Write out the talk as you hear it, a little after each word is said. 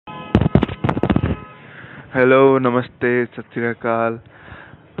Hello, नमस्ते, सत श्री अकाल,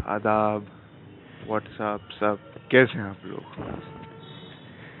 आदाब, व्हाट्सअप, सब कैसे हैं आप लोग?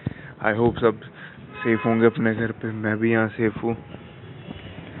 आई होप सब सेफ होंगे अपने घर पे। मैं भी यहाँ सेफ हूँ।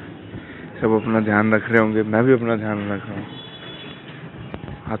 सब अपना ध्यान रख रहे होंगे, मैं भी अपना ध्यान रख रहा हूँ।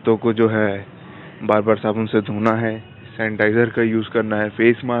 हाथों को जो है बार बार साबुन से धोना है, सैनिटाइजर का यूज़ करना है,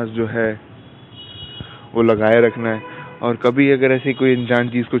 फेस मास्क जो है वो लगाए रखना है। और कभी अगर ऐसी कोई अनजान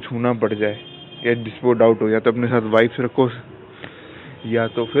चीज़ को छूना पड़ जाए या जिसको डाउट हो, या तो अपने साथ वाइप्स रखो या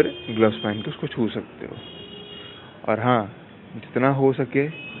तो फिर ग्लव्स पहन के उसको छू सकते हो। और हाँ, जितना हो सके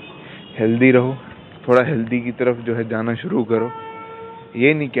हेल्दी रहो, थोड़ा हेल्दी की तरफ जो है जाना शुरू करो।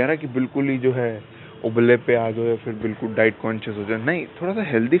 ये नहीं कह रहा कि बिल्कुल ही जो है उबले पे आ जाओ या फिर बिल्कुल डाइट कॉन्शियस हो जाओ, नहीं, थोड़ा सा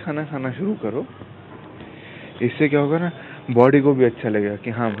हेल्दी खाना खाना शुरू करो। इससे क्या होगा ना, बॉडी को भी अच्छा लगेगा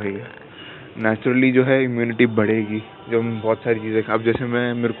कि हाँ भैया, नेचुरली जो है इम्यूनिटी बढ़ेगी। जो हम बहुत सारी चीज़ें, अब जैसे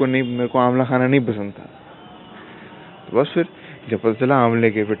मेरे को आंवला खाना नहीं पसंद था, तो बस फिर जब पता चला आंवले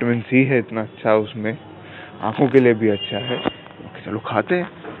के विटामिन सी है इतना अच्छा, उसमें आंखों के लिए भी अच्छा है, तो चलो खाते हैं,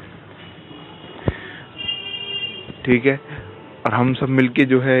 ठीक है। और हम सब मिलके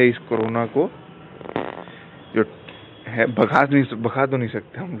जो है इस कोरोना को जो है भगा तो नहीं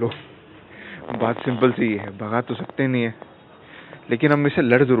सकते हम लोग। बात सिंपल सी है, भगा तो सकते नहीं है, लेकिन हम इसे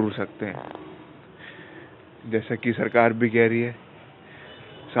लड़ जरूर सकते हैं। जैसा कि सरकार भी कह रही है,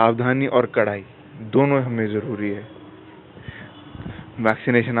 सावधानी और कड़ाई दोनों हमें जरूरी है।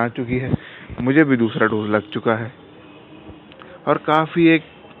 वैक्सीनेशन आ चुकी है, मुझे भी दूसरा डोज लग चुका है और काफ़ी एक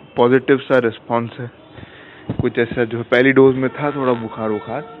पॉजिटिव सा रिस्पॉन्स है। कुछ ऐसा जो पहली डोज में था थोड़ा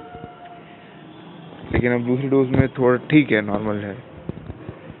बुखार, लेकिन अब दूसरी डोज में थोड़ा ठीक है, नॉर्मल है,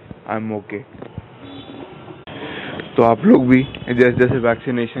 आई एम ओके। तो आप लोग भी जैसे जैसे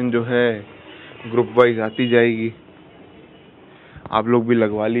वैक्सीनेशन जो है ग्रुप वाइज आती जाएगी, आप लोग भी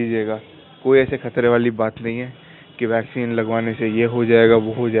लगवा लीजिएगा। कोई ऐसे खतरे वाली बात नहीं है कि वैक्सीन लगवाने से ये हो जाएगा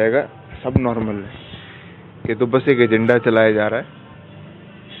वो हो जाएगा, सब नॉर्मल है। ये तो बस एक एजेंडा चलाया जा रहा है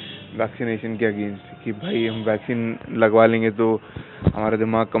वैक्सीनेशन के अगेंस्ट कि भाई हम वैक्सीन लगवा लेंगे तो हमारा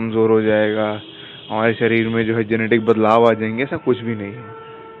दिमाग कमज़ोर हो जाएगा, हमारे शरीर में जो है जेनेटिक बदलाव आ जाएंगे। ऐसा कुछ भी नहीं है।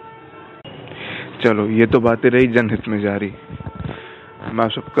 चलो, ये तो बातें रही जनहित में जारी। मैं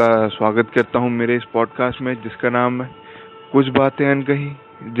सबका स्वागत करता हूँ मेरे इस पॉडकास्ट में, जिसका नाम है कुछ बातें अनकही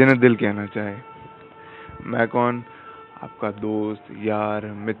जिन्हें दिल कहना चाहे। मैं कौन? आपका दोस्त, यार,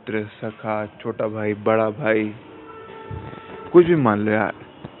 मित्र, सखा, छोटा भाई, बड़ा भाई, कुछ भी मान लो यार।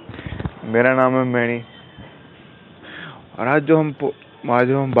 मेरा नाम है मैनी। और आज जो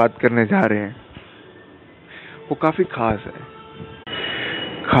हम बात करने जा रहे हैं वो काफ़ी खास है।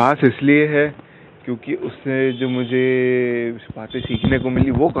 खास इसलिए है क्योंकि उससे जो मुझे बातें सीखने को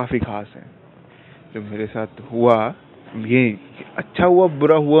मिली वो काफ़ी खास है। जो मेरे साथ हुआ, ये अच्छा हुआ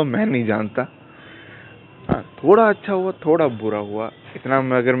बुरा हुआ मैं नहीं जानता। हाँ, थोड़ा अच्छा हुआ थोड़ा बुरा हुआ, इतना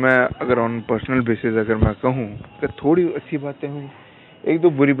मैं अगर ऑन पर्सनल बेसिस अगर मैं कहूँ कि थोड़ी अच्छी बातें हुई, एक दो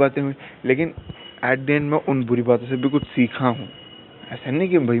बुरी बातें हुई, लेकिन एट द एंड मैं उन बुरी बातों से भी कुछ सीखा हूँ। ऐसा नहीं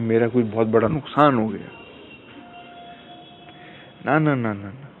कि भाई मेरा कोई बहुत बड़ा नुकसान हो गया, ना ना ना ना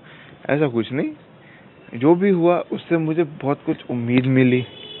ना, ऐसा कुछ नहीं। जो भी हुआ उससे मुझे बहुत कुछ उम्मीद मिली,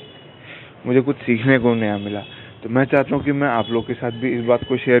 मुझे कुछ सीखने को नया मिला। तो मैं चाहता हूँ कि मैं आप लोग के साथ भी इस बात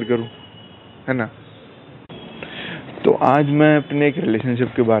को शेयर करूँ, है ना। तो आज मैं अपने एक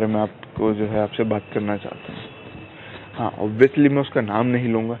रिलेशनशिप के बारे में आपको जो है आपसे बात करना चाहता हूँ। हाँ, ऑब्वियसली मैं उसका नाम नहीं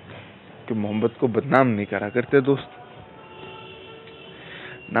लूँगा कि मोहब्बत को बदनाम नहीं करा करते दोस्त,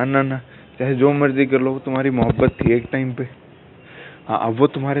 ना ना ना। चाहे जो मर्जी कर लो, तुम्हारी मोहब्बत थी एक टाइम पे। हाँ, अब वो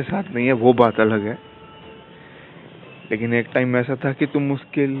तुम्हारे साथ नहीं है, वो बात अलग है, लेकिन एक टाइम ऐसा था कि तुम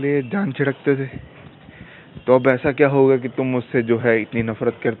उसके लिए जान छिड़कते थे। तो अब ऐसा क्या होगा कि तुम उससे जो है इतनी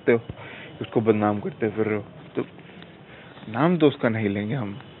नफरत करते हो, उसको बदनाम करते फिर रहे हो। तो नाम तो उसका नहीं लेंगे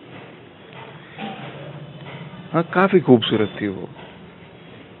हम। हाँ, काफी खूबसूरत थी वो,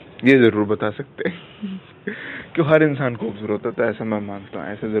 ये जरूर बता सकते हैं कि हर इंसान खूबसूरत होता है, ऐसा मैं मानता हूँ।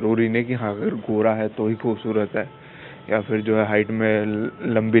 ऐसा जरूरी नहीं कि हाँ अगर गोरा है तो ही खूबसूरत है, या फिर जो है हाइट में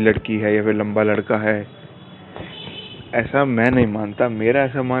लंबी लड़की है या फिर लंबा लड़का है, ऐसा मैं नहीं मानता। मेरा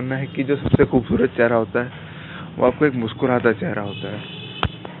ऐसा मानना है कि जो सबसे खूबसूरत चेहरा होता है वो आपको एक मुस्कुराता चेहरा होता है।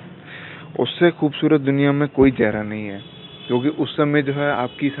 उससे खूबसूरत दुनिया में कोई चेहरा नहीं है, क्योंकि उस समय जो है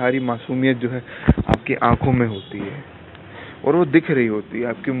आपकी सारी मासूमियत जो है आपकी आंखों में होती है और वो दिख रही होती है।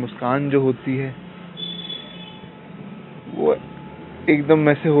 आपकी मुस्कान जो होती है वो एकदम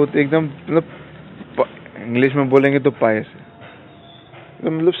ऐसे होते, एकदम मतलब इंग्लिश में बोलेंगे तो पायस है,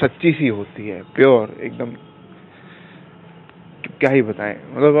 मतलब सच्ची सी होती है, प्योर एकदम। क्या ही बताएं,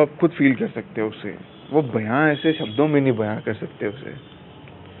 मतलब आप खुद फील कर सकते हो उसे। वो बयां ऐसे शब्दों में नहीं बयां कर सकते उसे।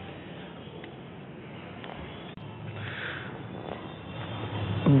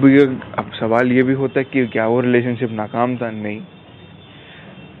 अब सवाल ये भी होता है कि क्या वो रिलेशनशिप नाकाम था? नहीं,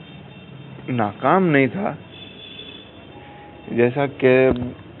 नाकाम नहीं था। जैसा कि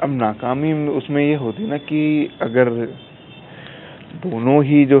अब नाकामी उसमें ये होती ना कि अगर दोनों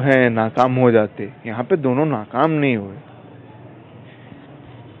ही जो है नाकाम हो जाते, यहाँ पे दोनों नाकाम नहीं हुए।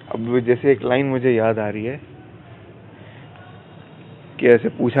 अब जैसे एक लाइन मुझे याद आ रही है कि ऐसे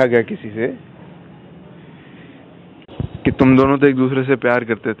पूछा गया किसी से कि तुम दोनों तो एक दूसरे से प्यार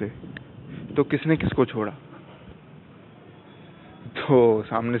करते थे, तो किसने किसको छोड़ा? तो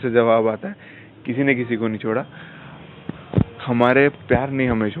सामने से जवाब आता है, किसी ने किसी को नहीं छोड़ा, हमारे प्यार ने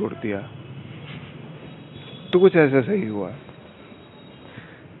हमें छोड़ दिया। तो कुछ ऐसा सही हुआ।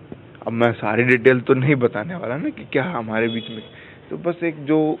 अब मैं सारी डिटेल तो नहीं बताने वाला ना कि क्या हमारे बीच में, तो बस एक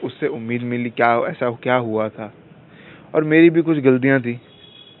जो उससे उम्मीद मिली, क्या ऐसा क्या हुआ था। और मेरी भी कुछ गलतियां थी,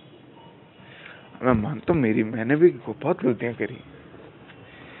 मैं मानता हूँ मैंने भी बहुत गलतियां करी,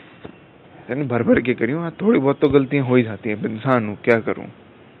 यानी भर भर के करी हूँ। थोड़ी बहुत तो गलतियां हो ही जाती हैं, इंसान हूँ, क्या करूँ।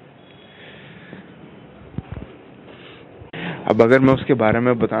 अब अगर मैं उसके बारे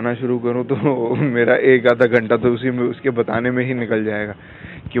में बताना शुरू करूं तो मेरा एक आधा घंटा तो उसी में उसके बताने में ही निकल जाएगा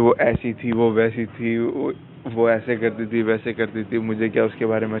कि वो ऐसी थी, वो वैसी थी, वो ऐसे करती थी, वैसे करती थी, मुझे क्या उसके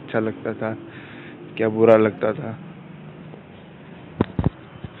बारे में अच्छा लगता था, क्या बुरा लगता था।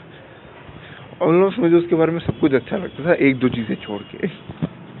 ऑलमोस्ट मुझे उसके बारे में सब कुछ अच्छा लगता था, एक दो चीजें छोड़ के।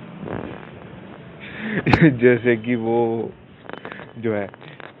 जैसे कि वो जो है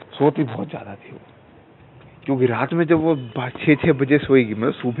सोती बहुत ज्यादा थी वो, क्योंकि रात में जब वो 6 बजे सोएगी,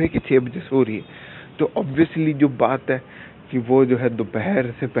 मतलब सुबह के 6 बजे सो रही है, तो ऑब्वियसली जो बात है कि वो जो है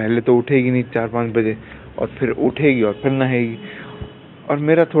दोपहर से पहले तो उठेगी नहीं 4-5 बजे, और फिर उठेगी और फिर नहाएगी। और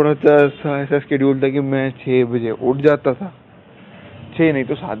मेरा थोड़ा सा ऐसा शेड्यूल था कि मैं 6 बजे उठ जाता था, 6 नहीं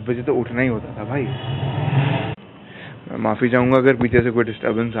तो 7 बजे तो उठना ही होता था भाई। मैं माफी चाहूंगा अगर पीछे से कोई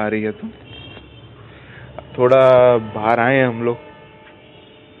डिस्टर्बेंस आ रही है तो, थोड़ा बाहर आए हम लोग,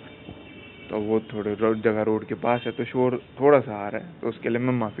 तो वो थोड़े जगह रोड के पास है, तो शोर थोड़ा सा आ रहा है, तो उसके लिए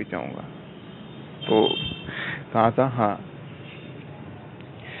मैं माफी चाहूंगा। तो कहाँ था? हाँ,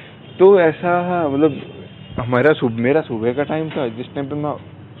 तो ऐसा मतलब मेरा सुबह का टाइम था, जिस टाइम पे मैं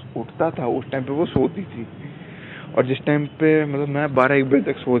उठता था उस टाइम पे वो सोती थी, और जिस टाइम पे मतलब मैं 12-1 बजे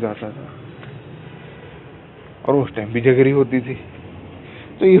तक सो जाता था, और उस टाइम भी जग रही होती थी।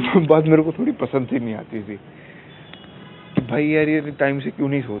 तो ये बात मेरे को थोड़ी पसंद ही नहीं आती थी कि भाई यार ये टाइम से क्यों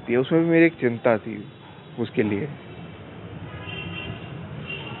नहीं सोती है। उसमें भी मेरी एक चिंता थी उसके लिए।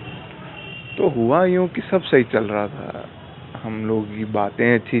 तो हुआ यूं कि सब सही चल रहा था, हम लोग की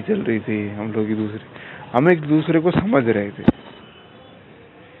बातें अच्छी चल रही थी, हम एक दूसरे को समझ रहे थे।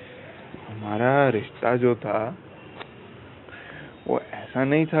 हमारा रिश्ता जो था वो ऐसा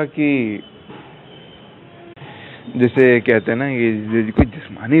नहीं था कि जैसे कहते हैं ना, ये कोई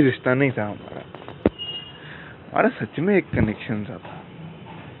जिस्मानी रिश्ता नहीं था हमारा सच में एक कनेक्शन सा था।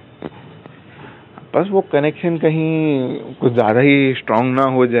 बस वो कनेक्शन कहीं कुछ ज्यादा ही स्ट्रांग ना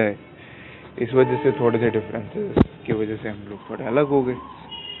हो जाए, इस वजह से थोड़े से डिफरेंसेस की वजह से हम लोग थोड़े अलग हो गए।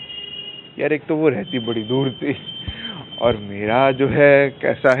 यार एक तो वो रहती बड़ी दूर थी, और मेरा जो है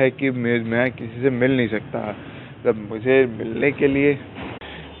कैसा है कि मैं किसी से मिल नहीं सकता। तब मुझे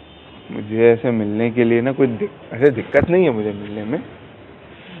ऐसे मिलने के लिए ना कोई ऐसे दिक्कत नहीं है मुझे मिलने में,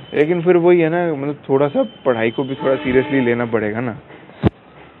 लेकिन फिर वही है ना, मतलब थोड़ा सा पढ़ाई को भी थोड़ा सीरियसली लेना पड़ेगा ना,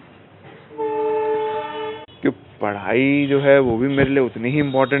 क्योंकि पढ़ाई जो है वो भी मेरे लिए उतनी ही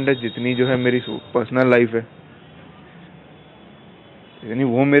इम्पोर्टेंट है जितनी जो है मेरी पर्सनल लाइफ है। यानी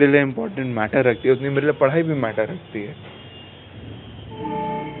वो मेरे लिए इम्पोर्टेंट मैटर रखती है, उतनी मेरे लिए पढ़ाई भी मैटर रखती है।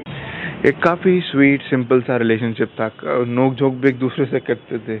 एक काफी स्वीट सिंपल सा रिलेशनशिप था, नोक झोंक भी एक दूसरे से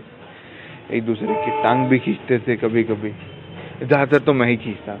करते थे, एक दूसरे की टांग भी खींचते थे, कभी कभी ज्यादातर तो मैं ही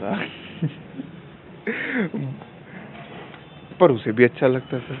खींचता था। पर उसे भी अच्छा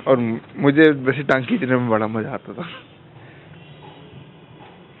लगता था, और मुझे वैसे टांग खींचने में बड़ा मजा आता था।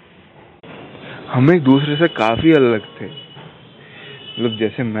 हम एक दूसरे से काफी अलग थे, मतलब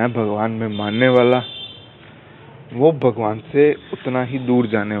जैसे मैं भगवान में मानने वाला, वो भगवान से उतना ही दूर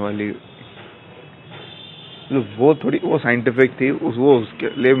जाने वाली। मतलब वो साइंटिफिक थी, उसके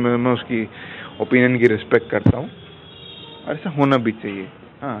लिए मैं उसकी ओपिनियन की रिस्पेक्ट करता हूँ, और ऐसा होना भी चाहिए।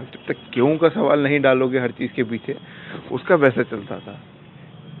 हाँ, जब तक क्यों का सवाल नहीं डालोगे हर चीज के पीछे, उसका वैसे चलता था,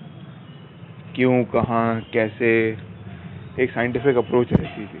 क्यों, कहाँ, कैसे, एक साइंटिफिक अप्रोच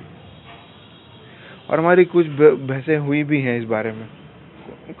रहती थी। और हमारी कुछ बहसें हुई भी हैं इस बारे में,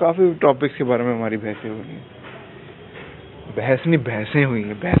 काफी टॉपिक्स के बारे में हमारी बहसें हुई हैं। बहसें हुई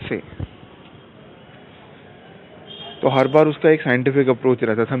हैं, बहसें। तो हर बार उसका एक साइंटिफिक अप्रोच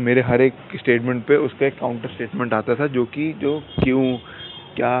रहता था, मेरे हर एक स्टेटमेंट पे उसका एक काउंटर स्टेटमेंट आता था, जो क्यों,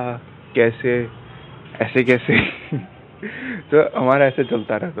 क्या, कैसे, ऐसे कैसे तो हमारा ऐसे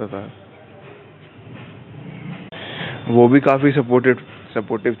चलता रहता था। वो भी काफी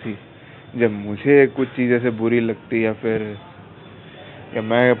सपोर्टिव थी। जब मुझे कुछ चीज ऐसे बुरी लगती या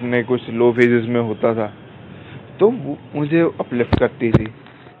मैं अपने कुछ लो फेजेस में होता था, तो वो मुझे अपलिफ्ट करती थी।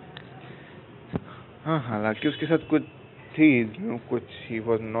 हाँ, हालांकि उसके साथ कुछ थी, कुछ ही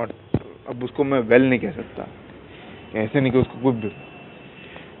वॉज नॉट, अब उसको मैं वेल नहीं कह सकता, ऐसे नहीं कि उसको कुछ,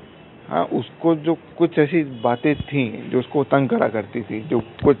 हाँ, उसको जो कुछ ऐसी बातें थी जो उसको तंग करा करती थी, जो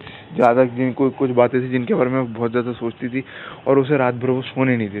कुछ ज्यादा, जिनको कुछ बातें थी जिनके बारे में बहुत ज्यादा सोचती थी और उसे रात भर वो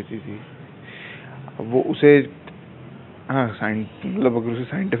सोने नहीं देती थी। वो उसे, हाँ, मतलब अगर उसे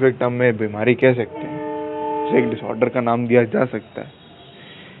साइंटिफिक टर्म में बीमारी कह सकते हैं, उसे एक डिसऑर्डर का नाम दिया जा सकता है,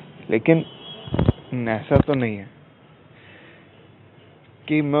 लेकिन ऐसा तो नहीं है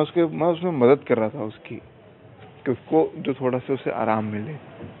कि मैं उसमें मदद कर रहा था उसकी, कि उसको जो थोड़ा सा उसे आराम मिले,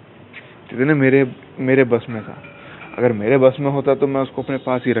 जितने मेरे बस में था। अगर मेरे बस में होता तो मैं उसको अपने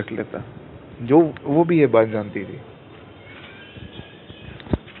पास ही रख लेता, जो वो भी ये बात जानती थी।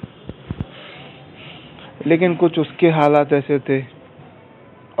 लेकिन कुछ उसके हालात ऐसे थे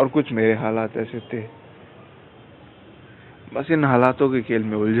और कुछ मेरे हालात ऐसे थे, बस इन हालातों के खेल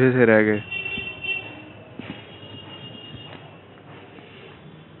में उलझे से रह गए।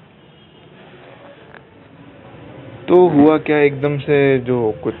 तो हुआ क्या, एकदम से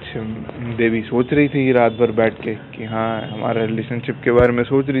जो कुछ देवी सोच रही थी रात भर बैठ के कि हाँ, हमारे रिलेशनशिप के बारे में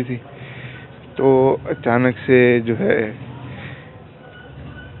सोच रही थी, तो अचानक से जो है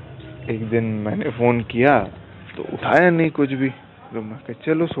एक दिन मैंने फोन किया तो उठाया नहीं कुछ भी। तो मैं कहा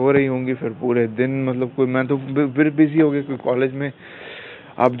चलो सो रही होंगी, फिर पूरे दिन मतलब कोई, मैं तो फिर बिजी हो गया, क्योंकि कॉलेज में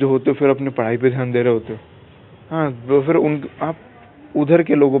आप जो होते हो फिर अपनी पढ़ाई पे ध्यान दे रहे होते हो। हाँ, तो फिर आप उधर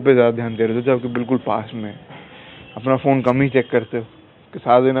के लोगों पे ज्यादा ध्यान दे रहे हो जो आपके बिल्कुल पास में, अपना फोन कम ही चेक करते हो, कि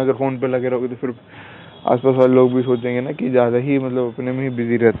सारा दिन अगर फोन पे लगे रहोगे तो फिर आसपास वाले लोग भी सोचेंगे ना कि ज्यादा ही मतलब अपने में ही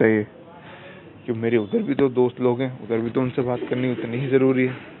बिजी रहता है ये, कि मेरे उधर भी तो दोस्त लोग हैं, उधर भी तो उनसे बात करनी उतनी ही जरूरी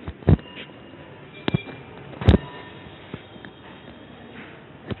है।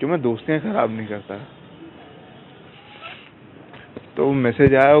 क्यों, मैं दोस्तियां खराब नहीं करता। तो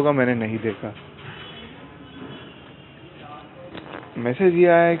मैसेज आया होगा, मैंने नहीं देखा। मैसेज ये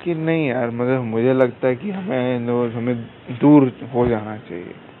आया कि नहीं यार, मतलब मुझे लगता है कि हमें दूर हो जाना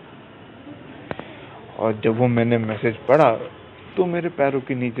चाहिए। और जब वो मैंने मैसेज पढ़ा तो मेरे पैरों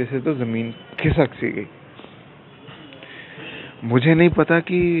के नीचे से तो जमीन खिसक सी गई। मुझे नहीं पता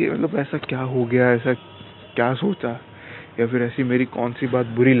कि मतलब ऐसा क्या हो गया, ऐसा क्या सोचा, या फिर ऐसी मेरी कौन सी बात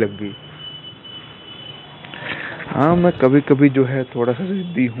बुरी लग गई। हाँ, मैं कभी कभी जो है थोड़ा सा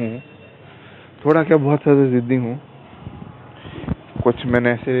जिद्दी हूँ, थोड़ा क्या बहुत ज्यादा जिद्दी हूँ। कुछ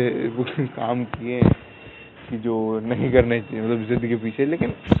मैंने ऐसे काम किए कि जो नहीं करने चाहिए, मतलब जिद के पीछे,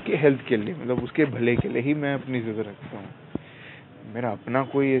 लेकिन उसके हेल्थ के लिए, मतलब उसके भले के लिए ही मैं अपनी जिद रखता हूँ। मेरा अपना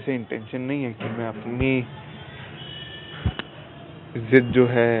कोई ऐसे इंटेंशन नहीं है कि मैं अपनी जिद जो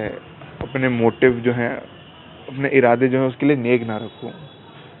है, अपने मोटिव जो है, अपने इरादे जो है उसके लिए नेक ना रखूं।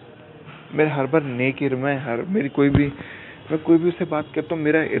 मेरे हर बार नेक ही, मैं कोई भी उससे बात करता हूँ,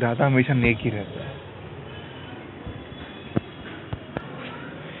 मेरा इरादा हमेशा नेक ही रहता है,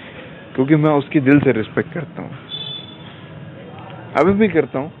 क्योंकि मैं उसकी दिल से रिस्पेक्ट करता हूँ, अभी भी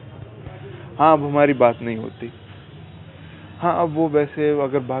करता हूँ। हाँ, अब हमारी बात नहीं होती। हाँ, अब वो वैसे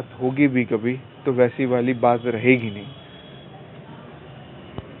अगर बात होगी भी कभी तो वैसी वाली बात रहेगी नहीं।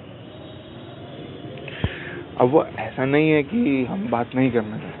 अब वो ऐसा नहीं है कि हम बात नहीं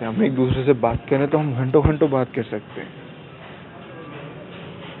करना चाहते, हम एक दूसरे से बात करें तो हम घंटों घंटों बात कर सकते हैं,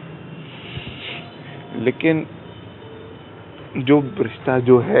 लेकिन जो रिश्ता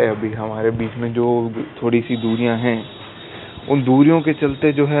जो है अभी हमारे बीच में, जो थोड़ी सी दूरियां हैं, उन दूरियों के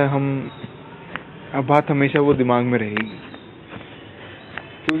चलते जो है अब बात हमेशा वो दिमाग में रहेगी।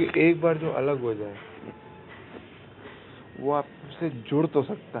 क्योंकि एक बार जो अलग हो जाए, वो आपसे जुड़ तो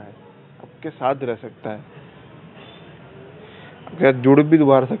सकता है, आपके साथ रह सकता है, अगर जुड़ भी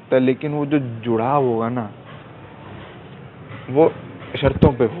दोबारा सकता है, लेकिन वो जो जुड़ाव होगा ना, वो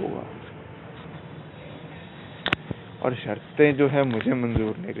शर्तों पे होगा, और शर्तें जो है मुझे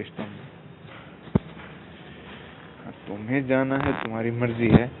मंजूर नहीं रिश्तों में। तुम्हें जाना है, तुम्हारी मर्जी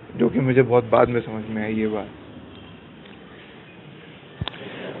है, जो कि मुझे बहुत बाद में समझ में आई ये बात।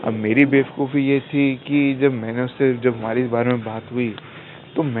 अब मेरी बेवकूफ़ी ये थी कि जब हमारी इस बारे में बात हुई,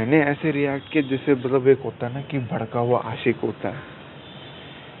 तो मैंने ऐसे रिएक्ट किया जैसे, मतलब एक होता है ना कि भड़का हुआ आशिक होता है,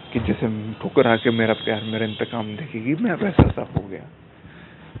 कि जैसे ठुकरा के मेरा प्यार मेरा इंतकाम देखेगी, मैं वैसा सा हो गया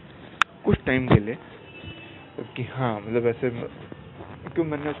कुछ टाइम के लिए। कि हाँ, मतलब ऐसे, क्यों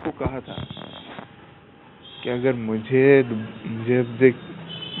मैंने उसको कहा था कि अगर मुझे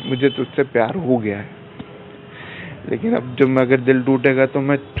मुझे तुझसे प्यार हो गया है, लेकिन अब जब मैं अगर दिल टूटेगा तो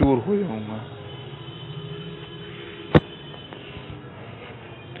मैं चूर हो जाऊंगा।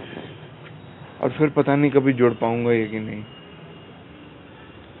 और फिर पता नहीं कभी जुड़ पाऊंगा ये कि नहीं।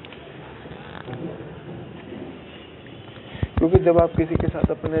 क्योंकि जब आप किसी के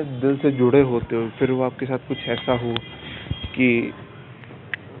साथ अपने दिल से जुड़े होते हो, फिर वो आपके साथ कुछ ऐसा हो कि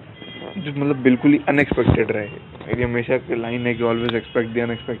जो मतलब बिल्कुल ही अनएक्सपेक्टेड रहे। मेरी हमेशा की लाइन है कि ऑलवेज एक्सपेक्ट द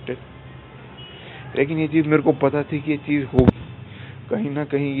अनएक्सपेक्टेड। लेकिन ये चीज़ मेरे को पता थी कि ये चीज़ होगी कहीं ना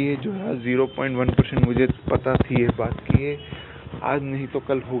कहीं। ये जो है 0.1% मुझे पता थी ये बात की ये आज नहीं तो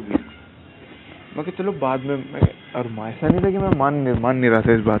कल होगी। मैं कि चलो बाद में और ऐसा नहीं था कि मैं मान नहीं रहा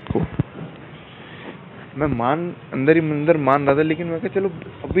था इस बात को। मैं अंदर ही अंदर मान रहा था, लेकिन मैं कहा चलो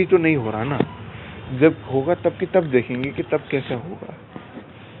अभी तो नहीं हो रहा ना, जब होगा तब की तब देखेंगे कि तब कैसा होगा।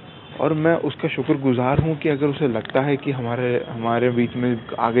 और मैं उसका शुक्रगुजार हूँ कि अगर उसे लगता है कि हमारे बीच में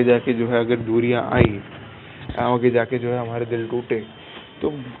आगे जाके जो है अगर दूरियां आई, आगे जाके जो है हमारे दिल टूटे तो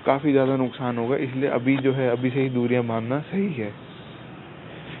काफ़ी ज़्यादा नुकसान होगा। इसलिए अभी जो है अभी से ही दूरियां बांधना सही है।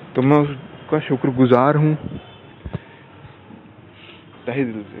 तो मैं उसका शुक्रगुजार हूँ तहे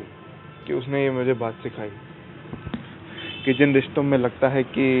दिल से कि उसने ये मुझे बात सिखाई कि जिन रिश्तों में लगता है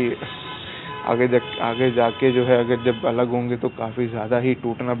कि आगे जाके जो है अगर जब अलग होंगे तो काफ़ी ज़्यादा ही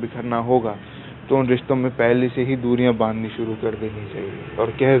टूटना बिखरना होगा, तो उन रिश्तों में पहले से ही दूरियां बांधनी शुरू कर देनी चाहिए। और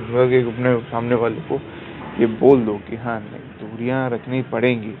अपने सामने वाले को ये बोल दो कि हाँ नहीं, दूरियां रखनी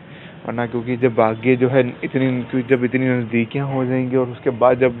पड़ेंगी, वरना क्योंकि जब आगे जो है जब इतनी नज़दीकियां हो जाएंगी और उसके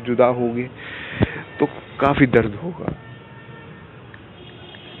बाद जब जुदा होगी तो काफ़ी दर्द होगा।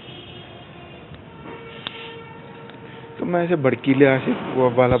 तो मैं ऐसे भड़कीले आशिक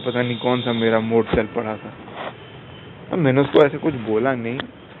वाला पता नहीं कौन सा मेरा मोड चल पड़ा था। अब मैंने उसको ऐसे कुछ बोला नहीं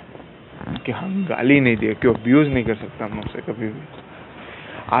कि हम गाली नहीं दिए, कि अब्यूज नहीं कर सकता मैं उसे कभी भी।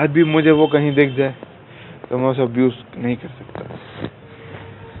 आज भी मुझे वो कहीं दिख जाए तो मैं उसे अब्यूज नहीं कर सकता।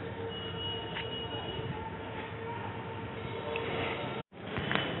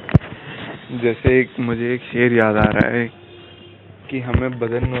 जैसे मुझे एक शेर याद आ रहा है कि हमें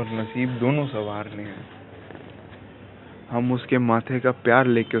बदन और नसीब दोनों संवारने हैं, हम उसके माथे का प्यार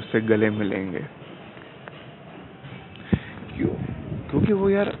लेके उससे गले मिलेंगे। क्योंकि वो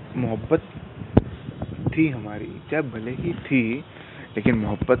यार मोहब्बत थी हमारी, चाहे भले ही थी लेकिन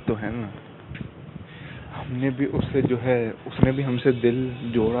मोहब्बत तो है ना। हमने भी उससे जो है, उसने भी हमसे दिल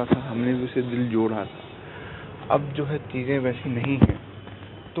जोड़ा था, हमने भी उसे दिल जोड़ा था। अब जो है चीज़ें वैसी नहीं हैं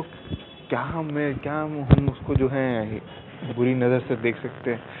तो क्या हम उसको जो है बुरी नज़र से देख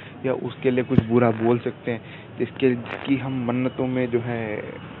सकते हैं या उसके लिए कुछ बुरा बोल सकते हैं जिसकी हम मन्नतों में जो है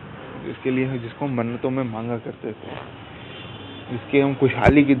जिसको हम मन्नतों में मांगा करते थे, जिसकी हम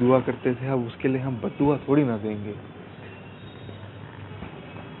खुशहाली की दुआ करते थे, अब उसके लिए हम बद्दुआ थोड़ी ना देंगे।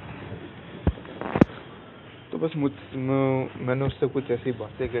 तो बस मैंने उससे कुछ ऐसी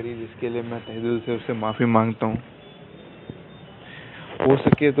बातें करी जिसके लिए मैं तहे दिल से उससे माफ़ी मांगता हूँ। हो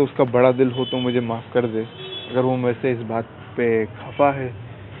सके तो उसका बड़ा दिल हो तो मुझे माफ़ कर दे। अगर वो मेरे से इस बात पे खफा है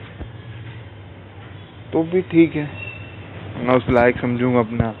तो भी ठीक है, मैं उस लायक समझूंगा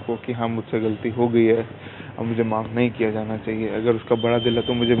अपने आप को कि हाँ मुझसे गलती हो गई है, अब मुझे माफ़ नहीं किया जाना चाहिए। अगर उसका बड़ा दिल है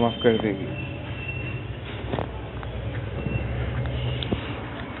तो मुझे माफ़ कर देगी।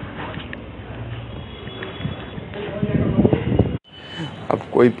 अब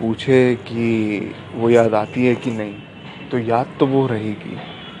कोई पूछे कि वो याद आती है कि नहीं, तो याद तो वो रहेगी,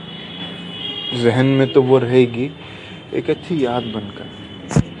 जहन में तो वो रहेगी एक अच्छी याद बनकर।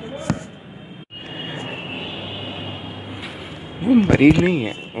 वो मरी नहीं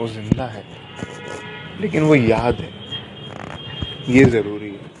है, वो जिंदा है, लेकिन वो याद है, ये जरूरी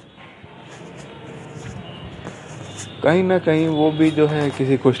है। कहीं ना कहीं वो भी जो है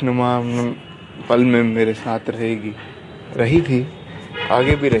किसी खुशनुमा पल में मेरे साथ रहेगी, रही थी,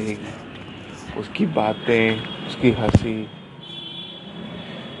 आगे भी रहेगी। उसकी बातें, उसकी हंसी,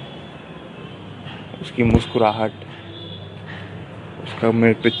 उसकी मुस्कुराहट, उसका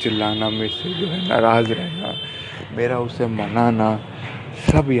मेरे पे चिल्लाना, मेरे से जो है नाराज रहना, मेरा उसे मनाना,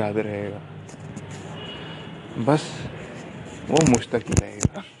 सब याद रहेगा। बस वो मुझ तक ही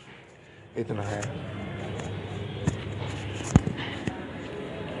रहेगा, इतना है।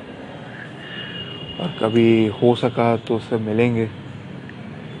 और कभी हो सका तो उससे मिलेंगे,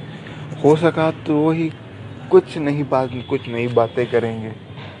 हो सका तो वही कुछ नई बातें करेंगे,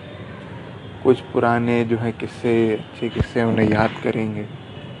 कुछ पुराने जो है किस्से, अच्छे किस्से उन्हें याद करेंगे।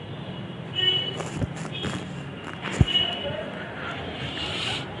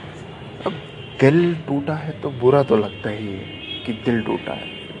 अब दिल टूटा है तो बुरा तो लगता ही है कि दिल टूटा है,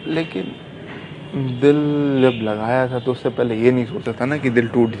 लेकिन दिल जब लगाया था तो उससे पहले ये नहीं सोचा था ना कि दिल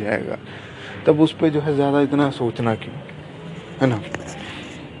टूट जाएगा, तब उस पर जो है ज़्यादा इतना सोचना क्यों, है ना।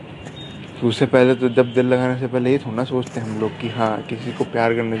 तो उससे पहले तो जब दिल लगाने से पहले ये थोड़ा सोचते हैं हम लोग कि हाँ किसी को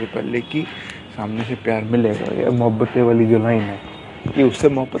प्यार करने से पहले कि सामने से प्यार मिलेगा, या मोहब्बतें वाली जो लाइन है कि उससे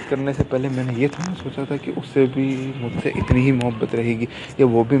मोहब्बत करने से पहले मैंने ये थोड़ा सोचा था कि उससे भी मुझसे इतनी ही मोहब्बत रहेगी या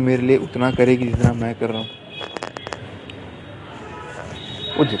वो भी मेरे लिए उतना करेगी जितना मैं कर रहा हूँ।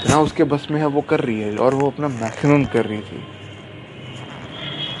 वो जितना उसके बस में है वो कर रही है और वो अपना मैक्सिमम कर रही थी।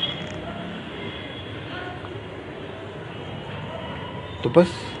 तो बस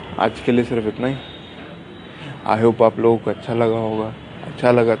आज के लिए सिर्फ इतना ही। आई होप आप लोगों को अच्छा लगा होगा।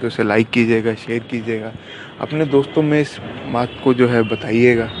 अच्छा लगा तो इसे लाइक कीजिएगा, शेयर कीजिएगा, अपने दोस्तों में इस बात को जो है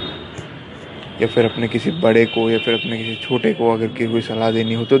बताइएगा, या फिर अपने किसी बड़े को या फिर अपने किसी छोटे को अगर कोई सलाह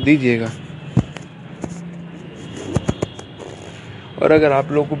देनी हो तो दीजिएगा। और अगर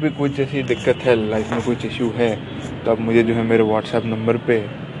आप लोगों को भी कुछ ऐसी दिक्कत है, लाइफ में कुछ इशू है, तो आप मुझे जो है मेरे व्हाट्सएप नंबर पे,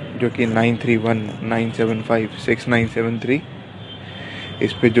 जो कि 9319756973,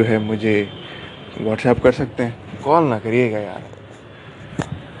 इस पे जो है मुझे व्हाट्सएप कर सकते हैं। कॉल ना करिएगा यार,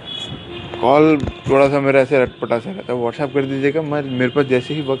 कॉल थोड़ा सा मेरा ऐसे रटपटा सा रहता है। व्हाट्सएप कर दीजिएगा, मैं मेरे पास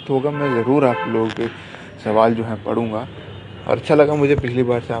जैसे ही वक्त होगा मैं ज़रूर आप लोगों के सवाल जो है पढ़ूंगा। और अच्छा लगा मुझे पिछली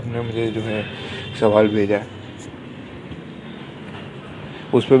बार से आपने मुझे जो है सवाल भेजा है,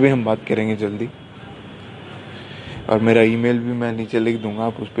 उस पर भी हम बात करेंगे जल्दी। और मेरा ईमेल भी मैं नीचे लिख दूंगा,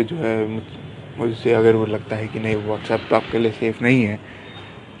 आप उस पर जो है मुझसे अगर वो लगता है कि नहीं व्हाट्सएप तो आपके लिए सेफ़ नहीं है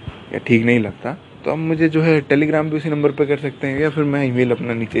या ठीक नहीं लगता, तो आप मुझे जो है टेलीग्राम भी उसी नंबर पर कर सकते हैं, या फिर मैं ईमेल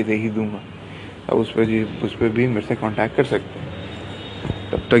अपना नीचे दे ही दूंगा, अब उस पर भी मेरे से कांटेक्ट कर सकते हैं।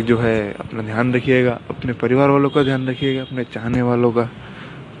 तब तक जो है अपना ध्यान रखिएगा, अपने परिवार वालों का ध्यान रखिएगा, अपने चाहने वालों का।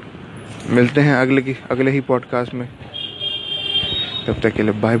 मिलते हैं अगले ही पॉडकास्ट में। तब तक के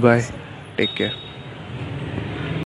लिए बाय बाय, टेक केयर।